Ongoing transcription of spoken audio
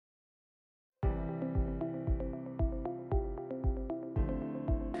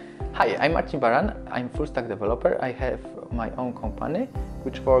Hi, I'm Marcin Baran. I'm full stack developer. I have my own company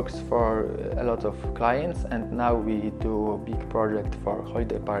which works for a lot of clients, and now we do a big project for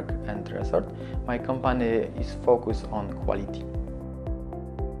holiday park and resort. My company is focused on quality.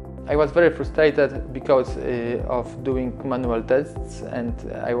 I was very frustrated because of doing manual tests, and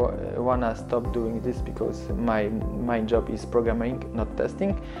I wanna stop doing this because my job is programming, not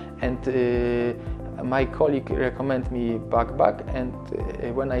testing. And my colleague recommended me BugBug, and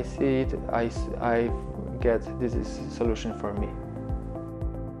when I see it, I get this is a solution for me.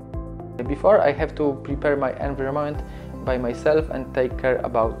 Before, I have to prepare my environment by myself and take care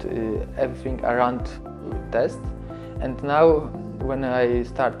about everything around test. And now, when I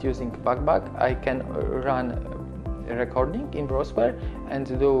start using BugBug, I can run recording in browser and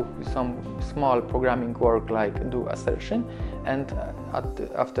do some small programming work like do assertion, and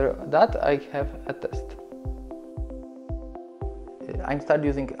after that I have a test. I start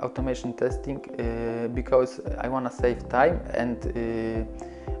using automation testing because I want to save time and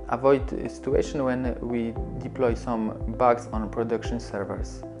avoid a situation when we deploy some bugs on production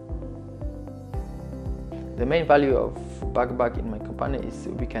servers. The main value of BugBug in my company is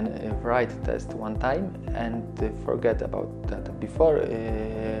we can write test one time and forget about that. Before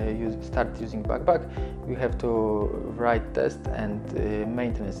you start using BugBug, you have to write test and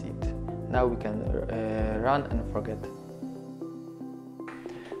maintain it. Now we can run and forget.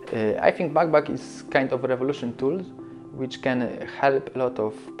 I think BugBug is kind of a revolution tool which can help a lot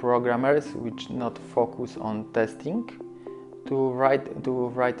of programmers which not focus on testing to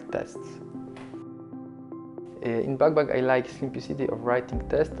write tests. In BugBug, I like simplicity of writing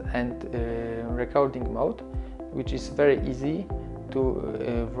tests and recording mode, which is very easy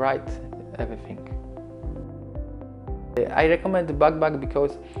to write everything. I recommend BugBug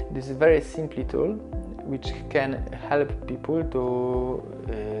because this is a very simple tool which can help people to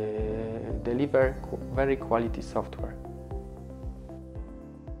deliver very quality software.